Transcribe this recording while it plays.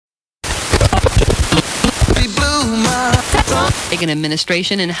An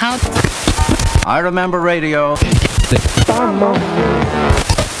administration and how I remember radio. Music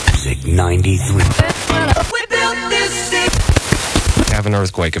 93. we built this city. Have an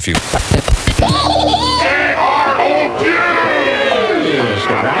earthquake a few.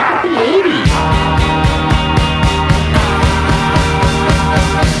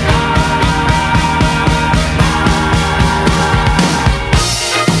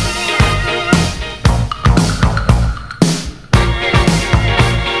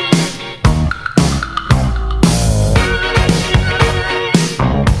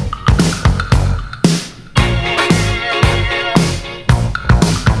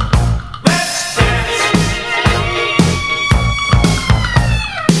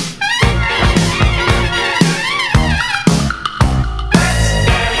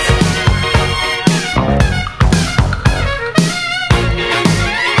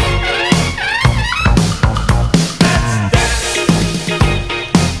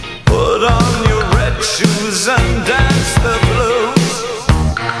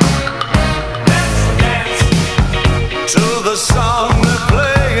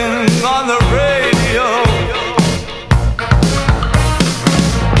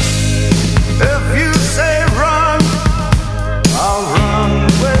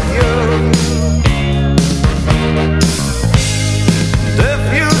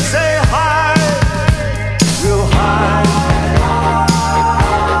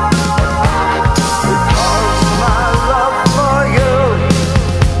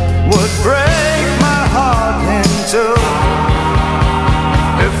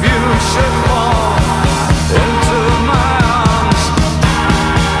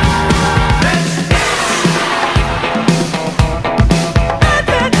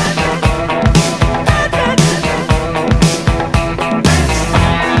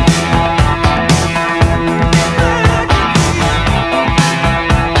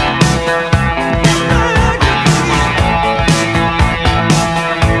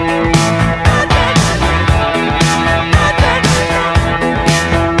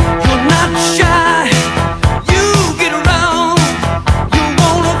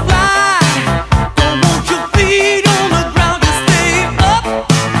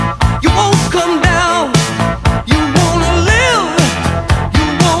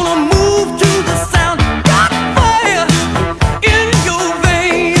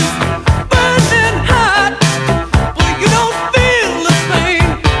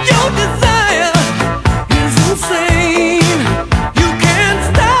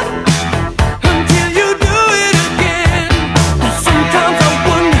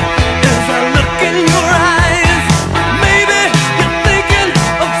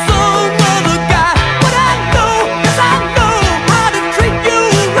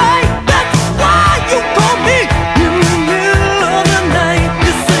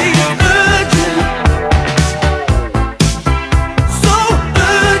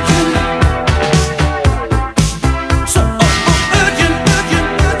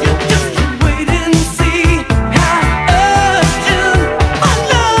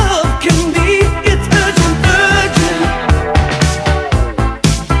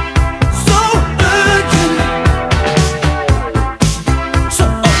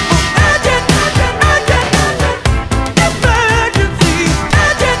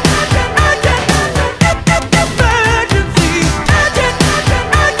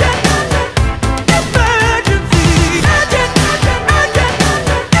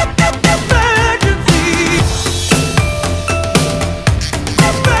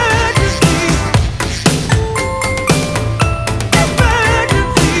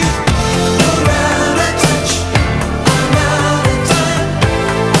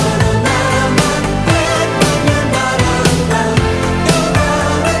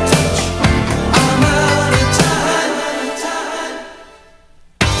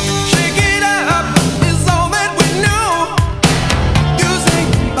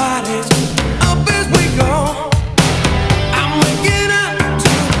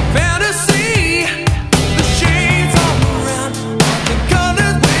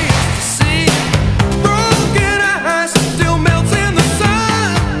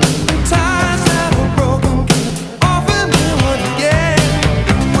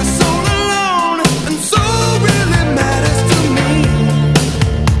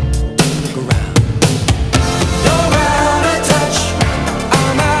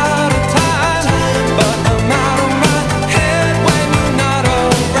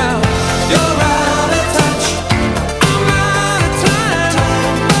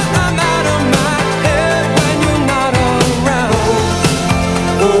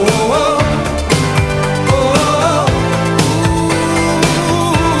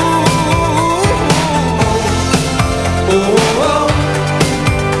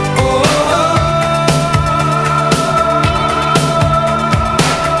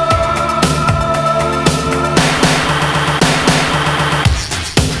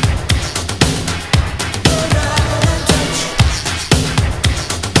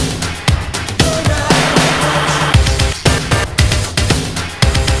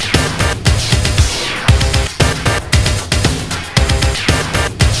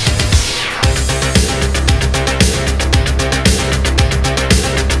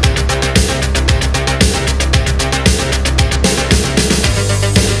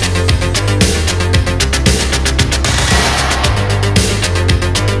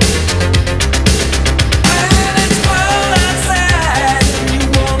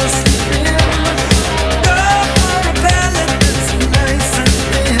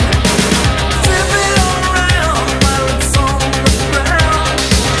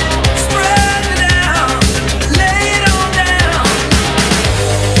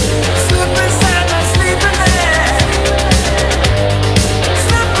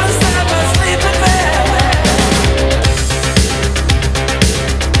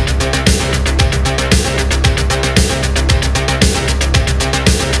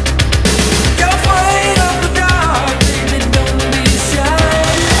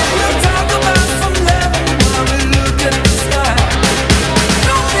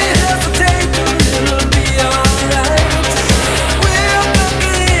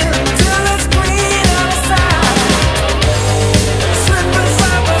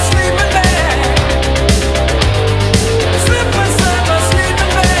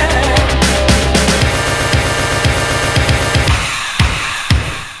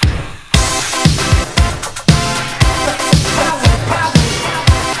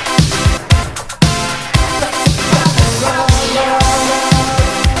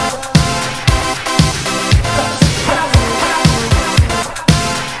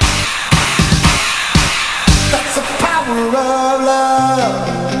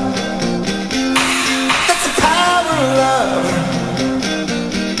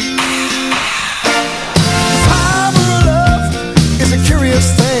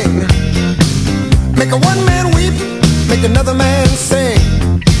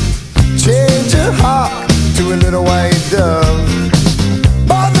 to a little white dove.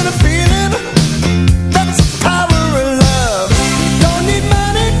 More than a feeling, that's the power of love. Don't need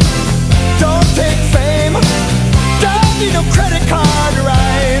money, don't take fame, don't need no credit card to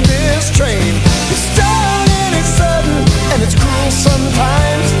ride this train. It's strong and it's sudden and it's cruel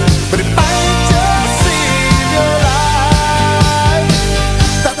sometimes, but it might just save your life.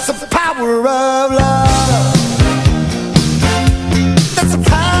 That's the power of love. That's the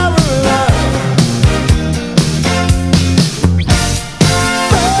power of love.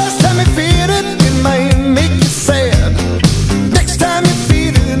 First time you feel it, it might make you sad. Next time you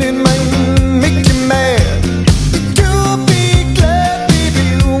feel it, it might make you mad. You'll be glad, baby,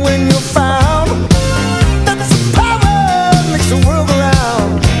 when you're found. That's the power that makes the world go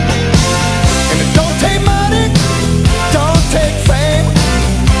round. And it don't take money, don't take fame,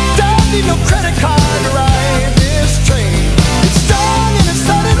 don't need no credit card to ride this train. It's strong and it's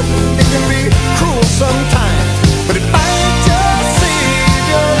sudden, it can be cruel sometimes, but it might just save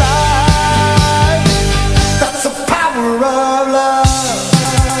your life. That's the power of love.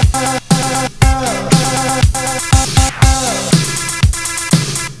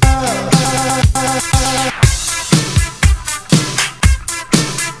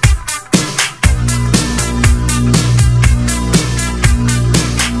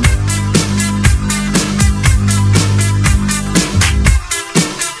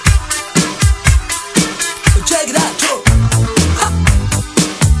 Check it out, too.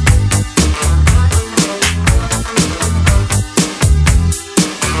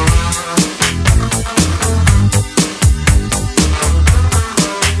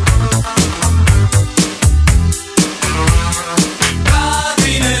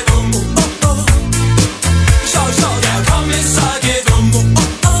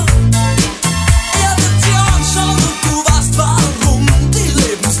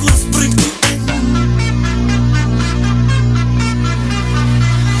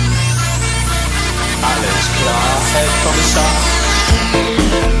 Alles klar, Herr Kommissar.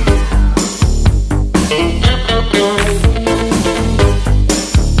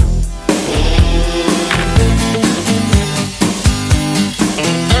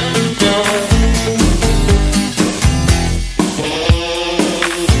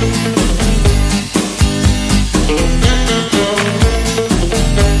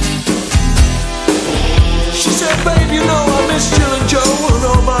 She said, babe, you know I miss Jill and Joe and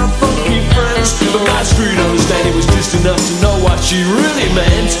all my funky friends. But my street understanding was just enough to know what she really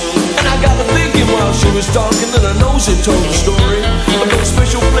meant. And I got to thinking while she was talking that her nose had told the story of those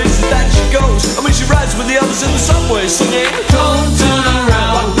special places that she goes. I mean, she rides with the others in the subway singing, don't turn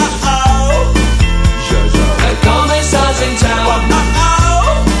around. Uh-oh. The commissar's in town.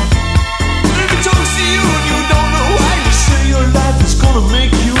 Uh-oh. If he talks to you and you don't know why, you say your life is gonna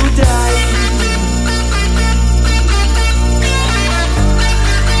make you die.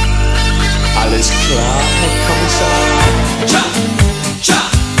 Alles klar, Herr Kommissar. Cha, cha,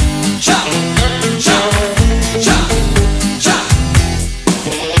 cha, cha, cha, cha.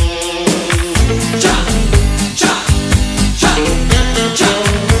 Cha, cha, cha, cha,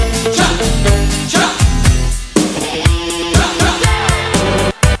 cha, cha.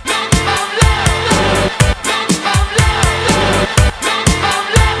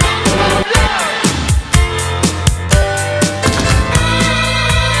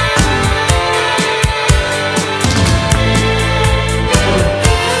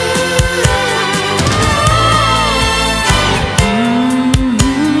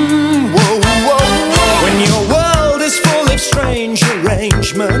 When your world is full of strange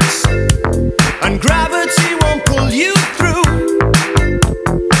arrangements and gravity won't pull you through,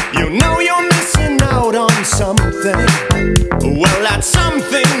 you know you're missing out on something. Well, that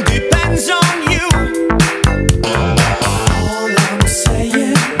something depends on you. All I'm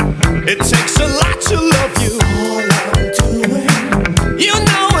saying, it takes a lot to love you. All I'm doing, you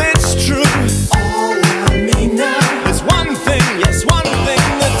know it's true. All I mean now is one thing, yes, one thing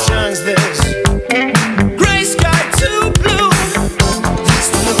that turns this gray sky to blue. That's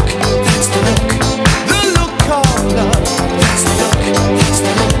the look, that's the look, the look of love. That's the look, that's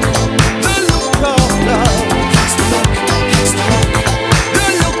the look, the look of love. That's the look, that's the look, the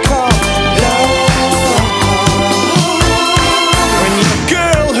look of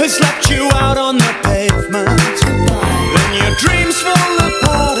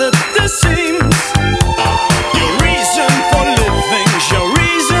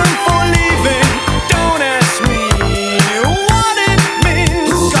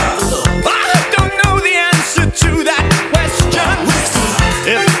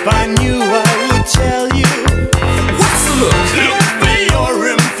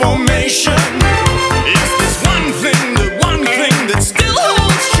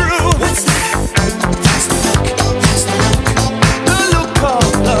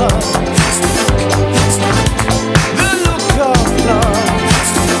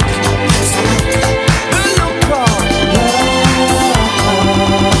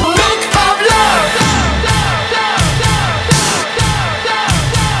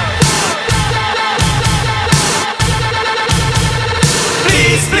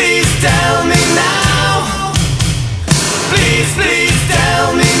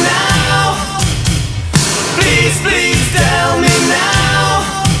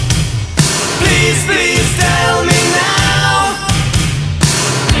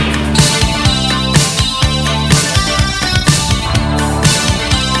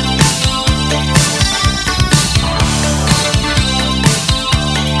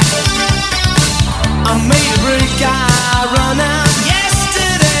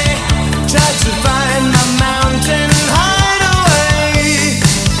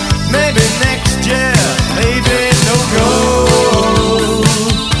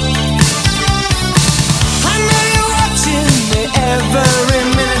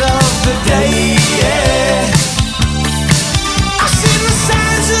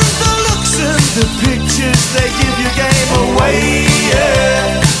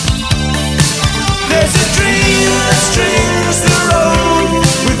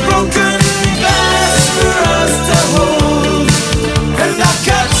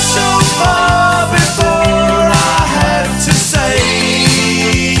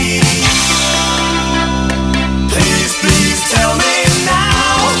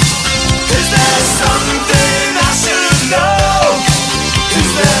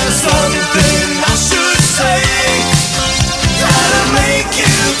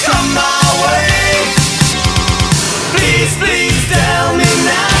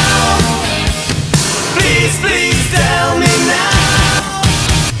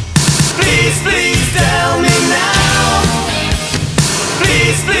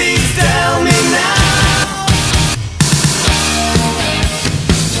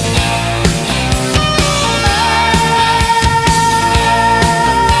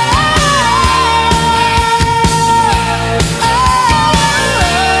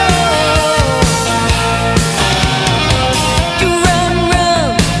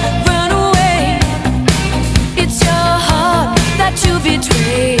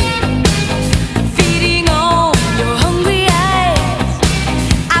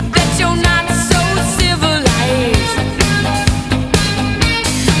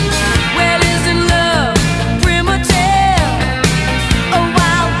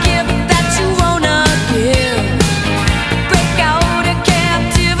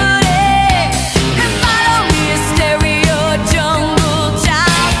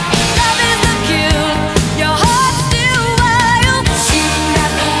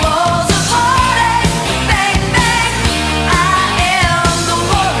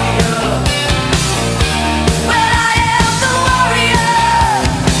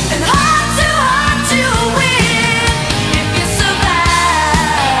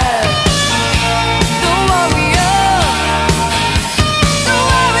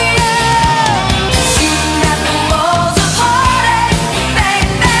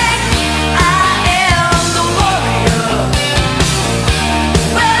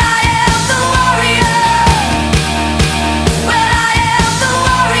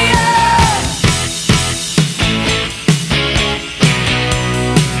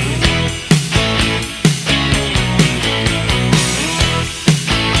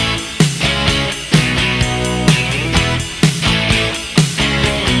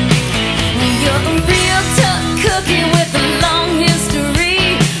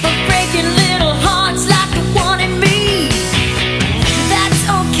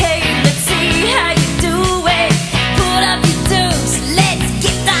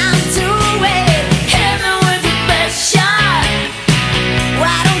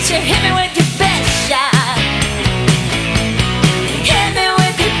hit me with your best shot? Hit me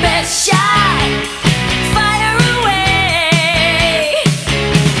with your best shot. Fire away.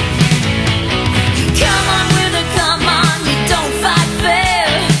 Come on with a come on, you don't fight fair,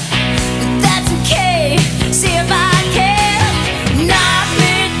 but that's okay. See if I can knock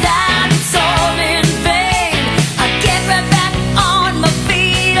me down, it's all in vain. I'll get right back on my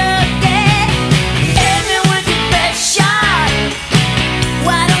feet again. Hit me with your best shot.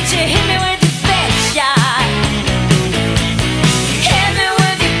 Why don't you hit me with your best shot? Hit me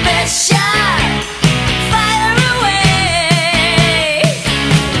with your best shot. Fire away.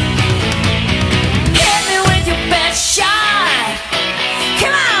 Hit me with your best shot.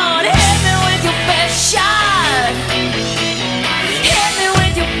 Come on, hit me with your best shot. Hit me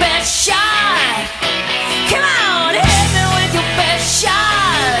with your best shot. Come on, hit me with your best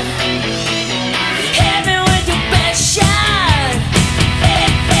shot. Hit me with your best shot.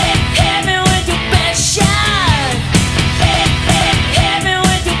 Hit me with your best shot. Hit me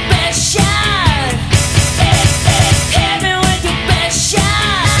with your best shot. Hit me with your best shot.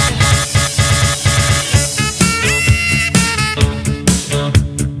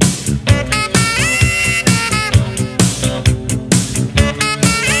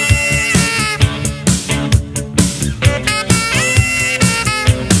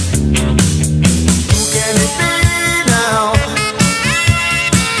 Who can it be now?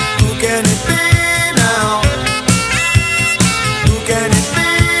 Who can it be now? Who can it be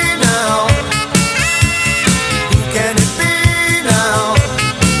now? Who can it be now?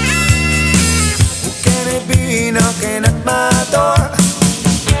 Who can it be knocking at my door?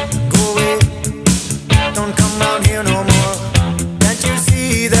 Go away, don't come round here no more. Can't you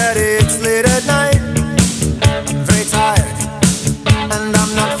see that it's late at night? I'm very tired and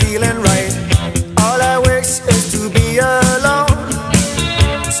I'm not feeling right. All I wish is to be alone.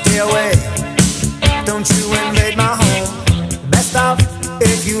 Stay away, don't you invade my home. Best off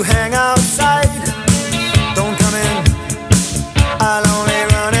if you hang outside. Don't come in, I'll only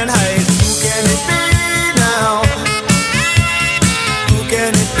run and hide. Who can it be now? Who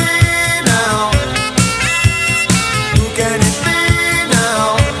can it be now? Who can it be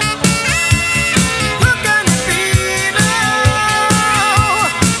now? Who can it be now?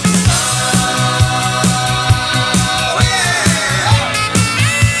 Oh yeah.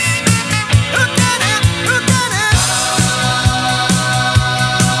 Who can it? Who can it?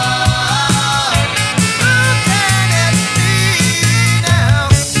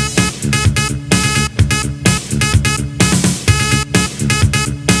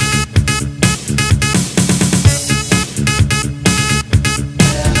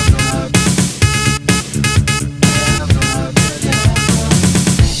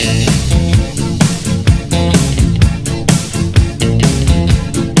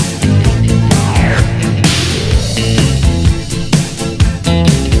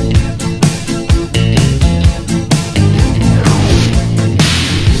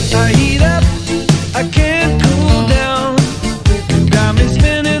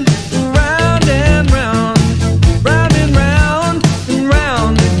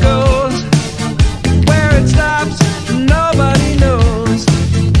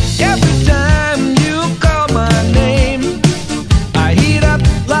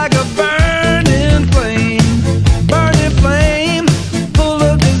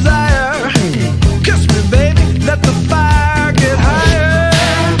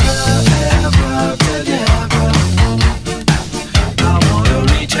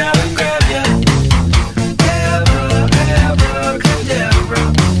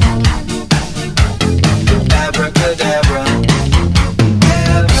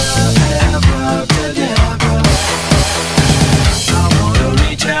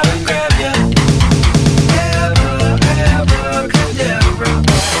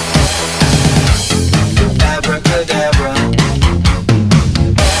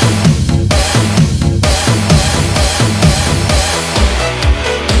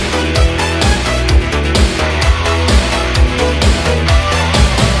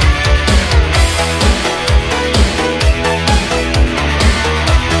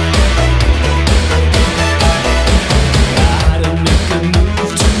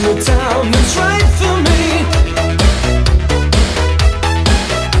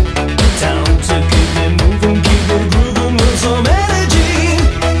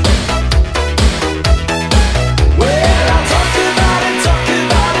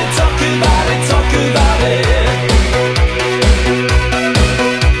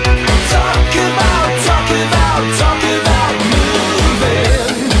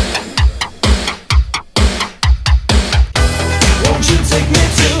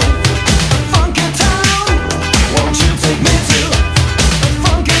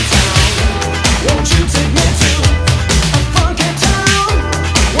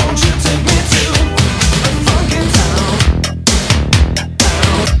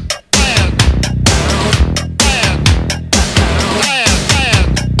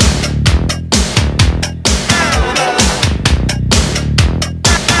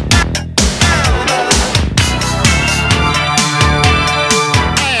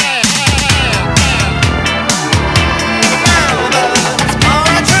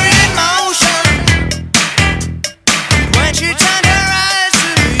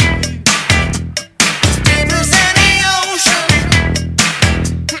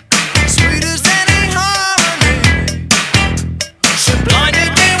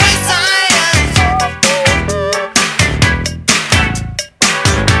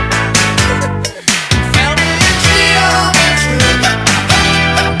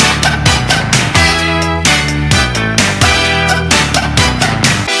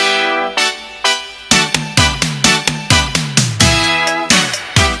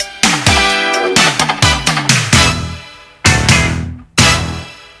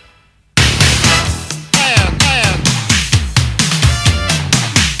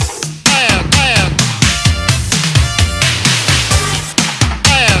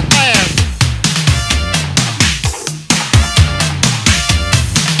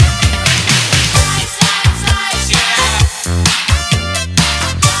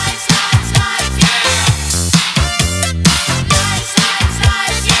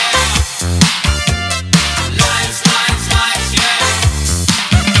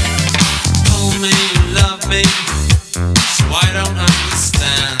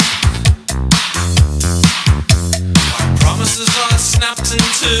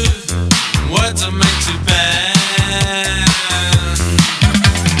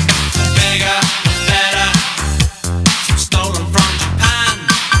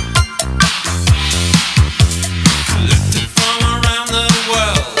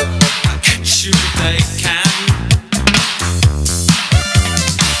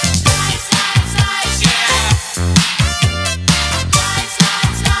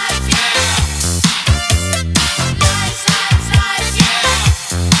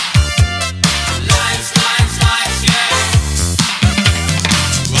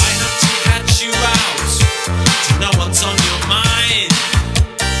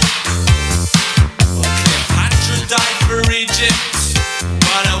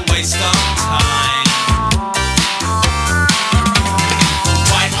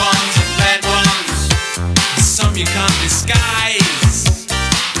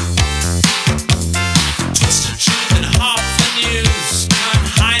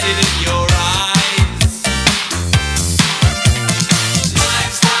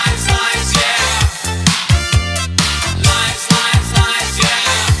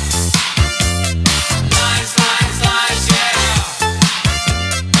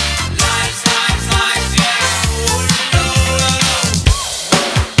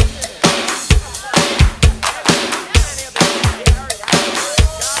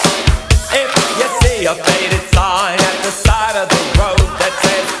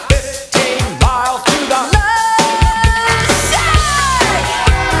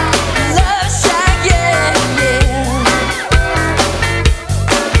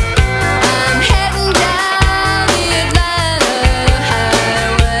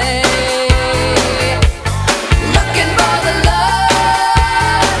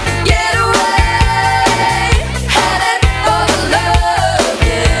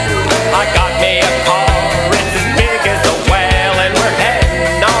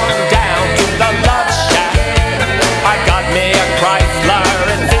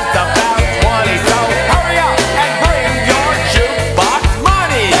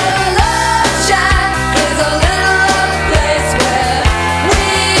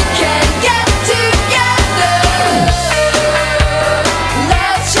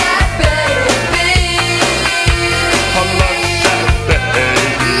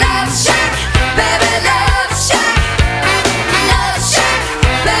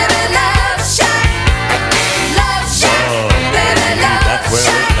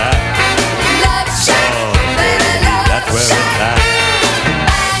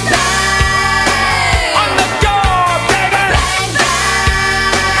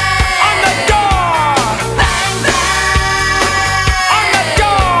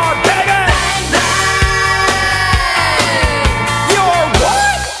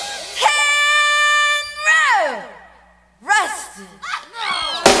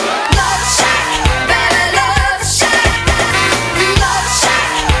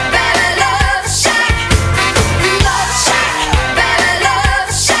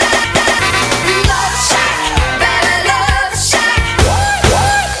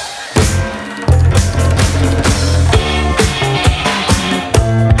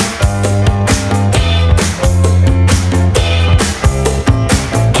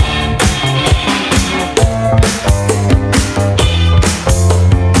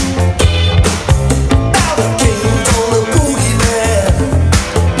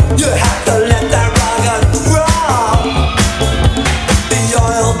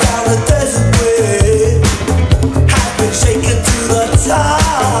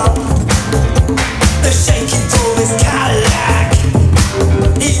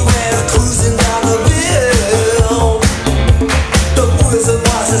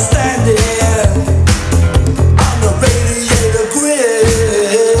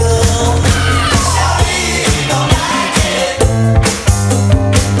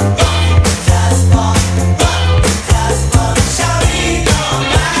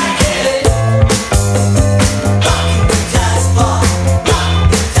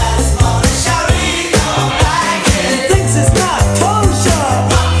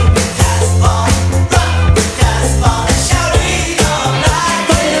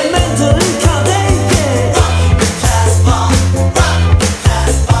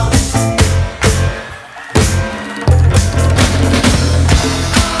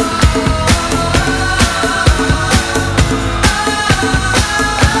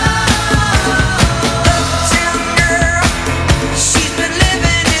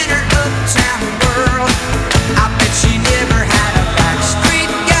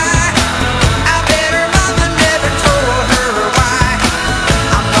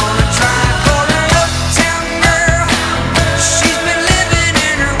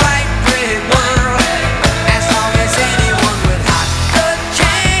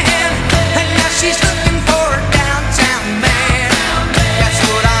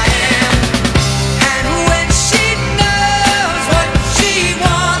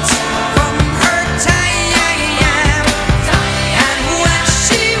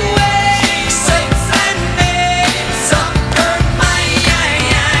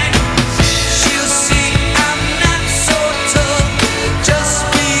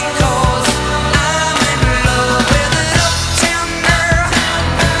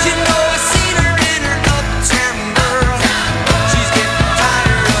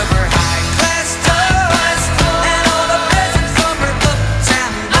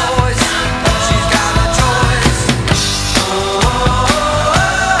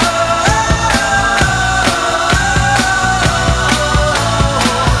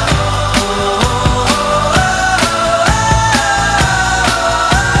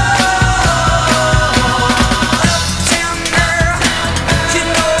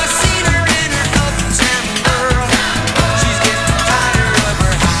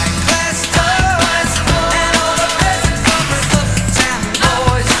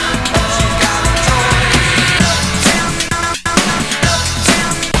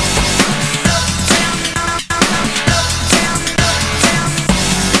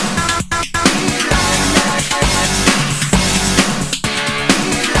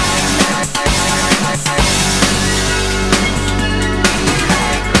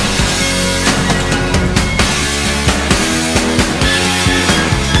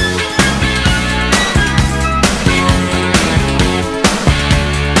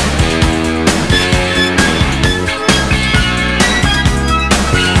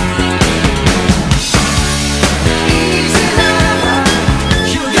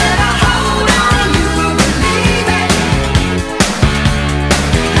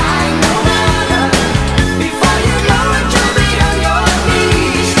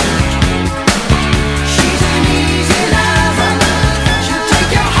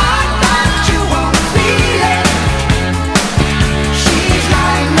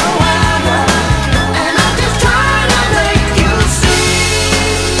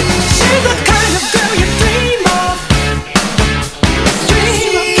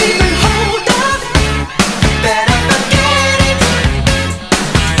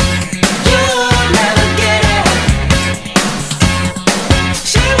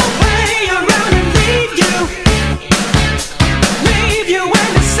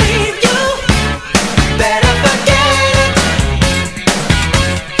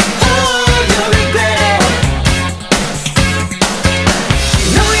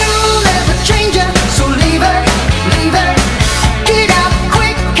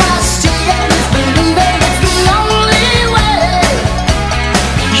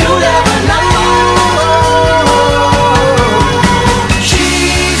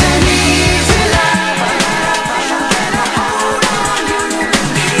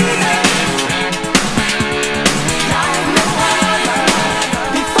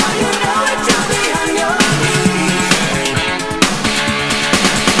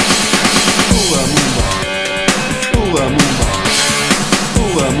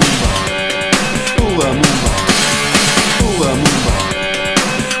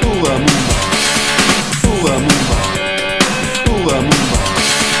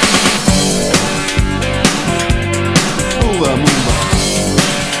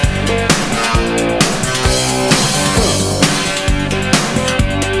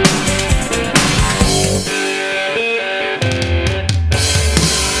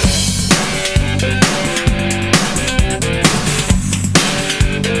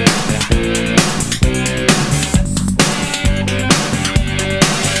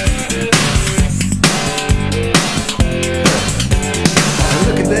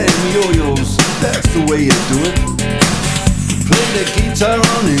 turn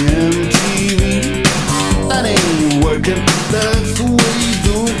on the MTV. That ain't working, that's the way you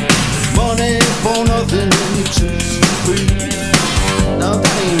do it. Money for nothing and you choose free. Now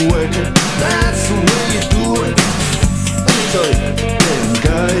that ain't working, that's the way you do it. Let me tell you, them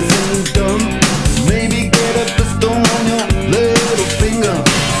guys ain't dumb. Maybe get a blister on your little finger.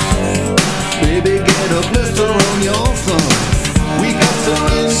 Maybe get a blister on your thumb. We got to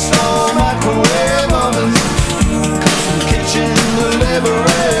install microwave ovens, custom kitchen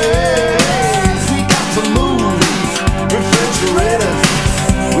deliveries. We got to move these refrigerators.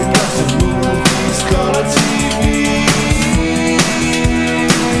 We got to move these color TVs.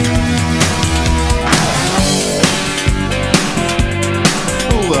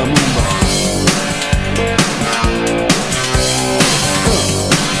 Move on, move on.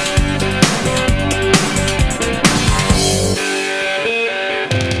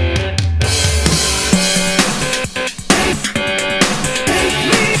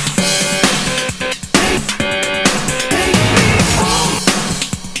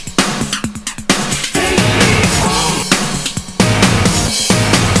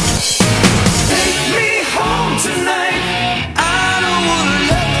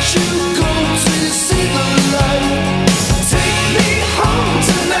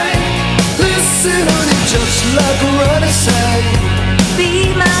 Just like Ronnie said, Be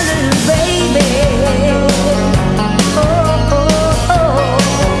my little baby. Oh, oh, oh.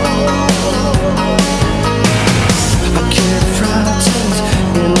 I get frightened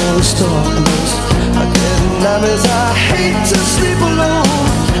in all the darkness. I get nervous, I hate to sleep alone.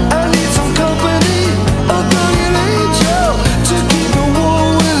 I need some company, a guardian angel, to keep me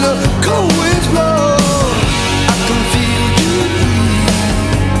warm when the cold winds blow. I can feel you breathe,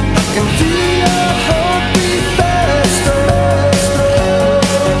 I can feel your heartbeat faster.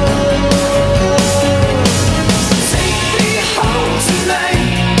 Take me home tonight.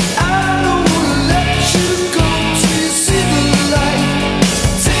 I don't wanna let you go till you see the light.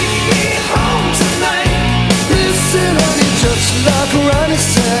 Take me home tonight. Listen, honey, just like Ronnie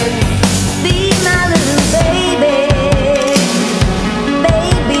said. Be my little baby.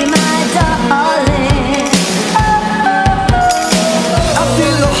 Baby, my darling. Oh, oh, oh. I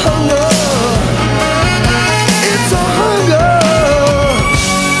feel a hunger. It's a hunger.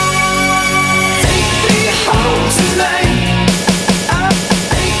 Take me home tonight.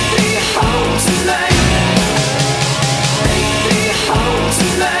 Take me home tonight. Take me home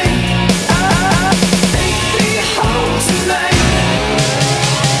tonight. Take me home tonight.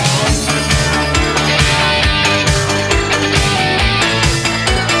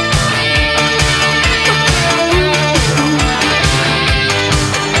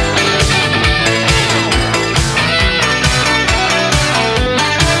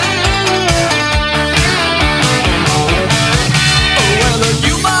 Well,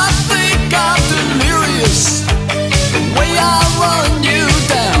 you might think I'm delirious, the way I run you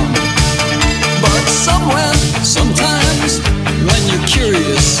down. But somewhere, sometimes, when you're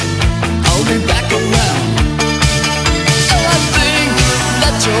curious, I'll be back around. So I think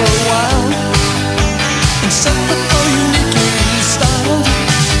that you're wild, and something so uniquely styled.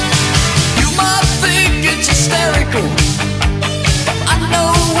 You might think it's hysterical, but I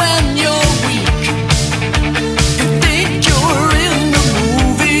know when you're weak. You think you're in the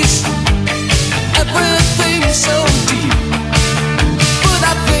movies, everything's so deep. But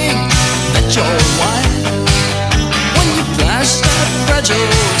I think that you're wild when you flash that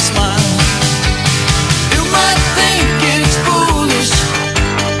fragile smile. You might think it's foolish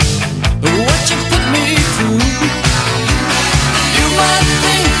what you put me through. You might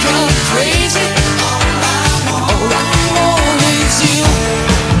think I'm crazy. All I want is you.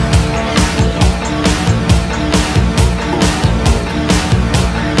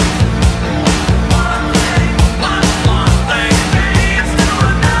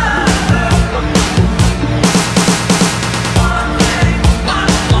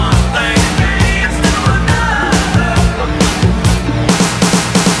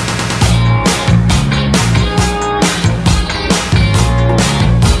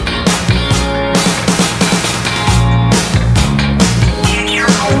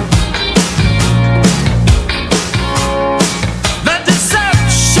 The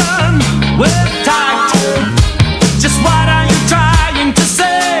deception with tact. Just what are you trying to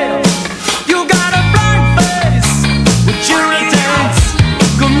say? You got a blank face, which irritates.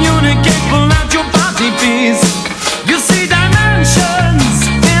 Communicate, pull out your party piece. You see dimensions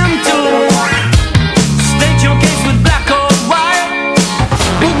into. State your case with black or white.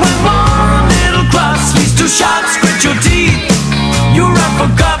 But when one little cross leads to shots, grit your teeth. You run for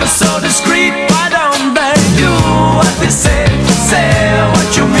cover so discreet. Why don't they do what they say?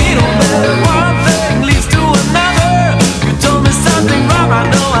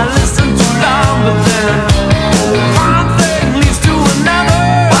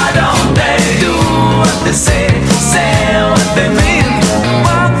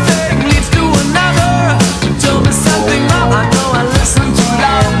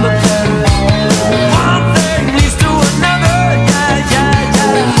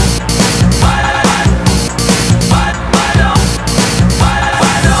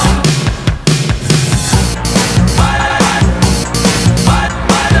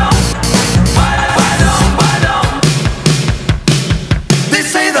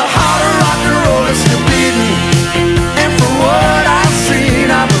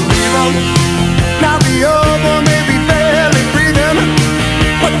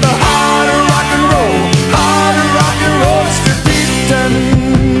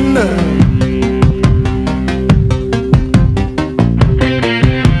 love.